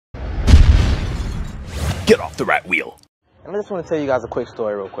Get off the rat wheel. And I just want to tell you guys a quick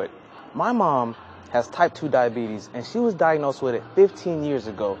story real quick. My mom has type 2 diabetes, and she was diagnosed with it 15 years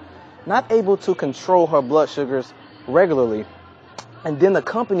ago, not able to control her blood sugars regularly. And then the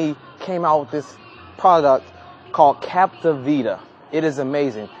company came out with this product called Captavida. It is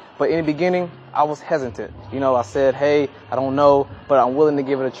amazing. But in the beginning, I was hesitant. You know, I said, hey, I don't know, but I'm willing to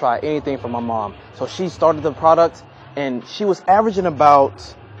give it a try. Anything for my mom. So she started the product, and she was averaging about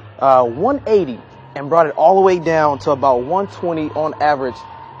 180 and brought it all the way down to about 120 on average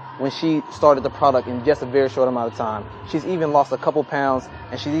when she started the product in just a very short amount of time. She's even lost a couple pounds,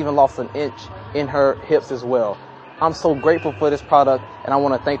 and she's even lost an inch in her hips as well. I'm so grateful for this product, and I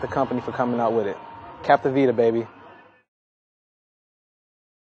want to thank the company for coming out with it. Captavida, baby.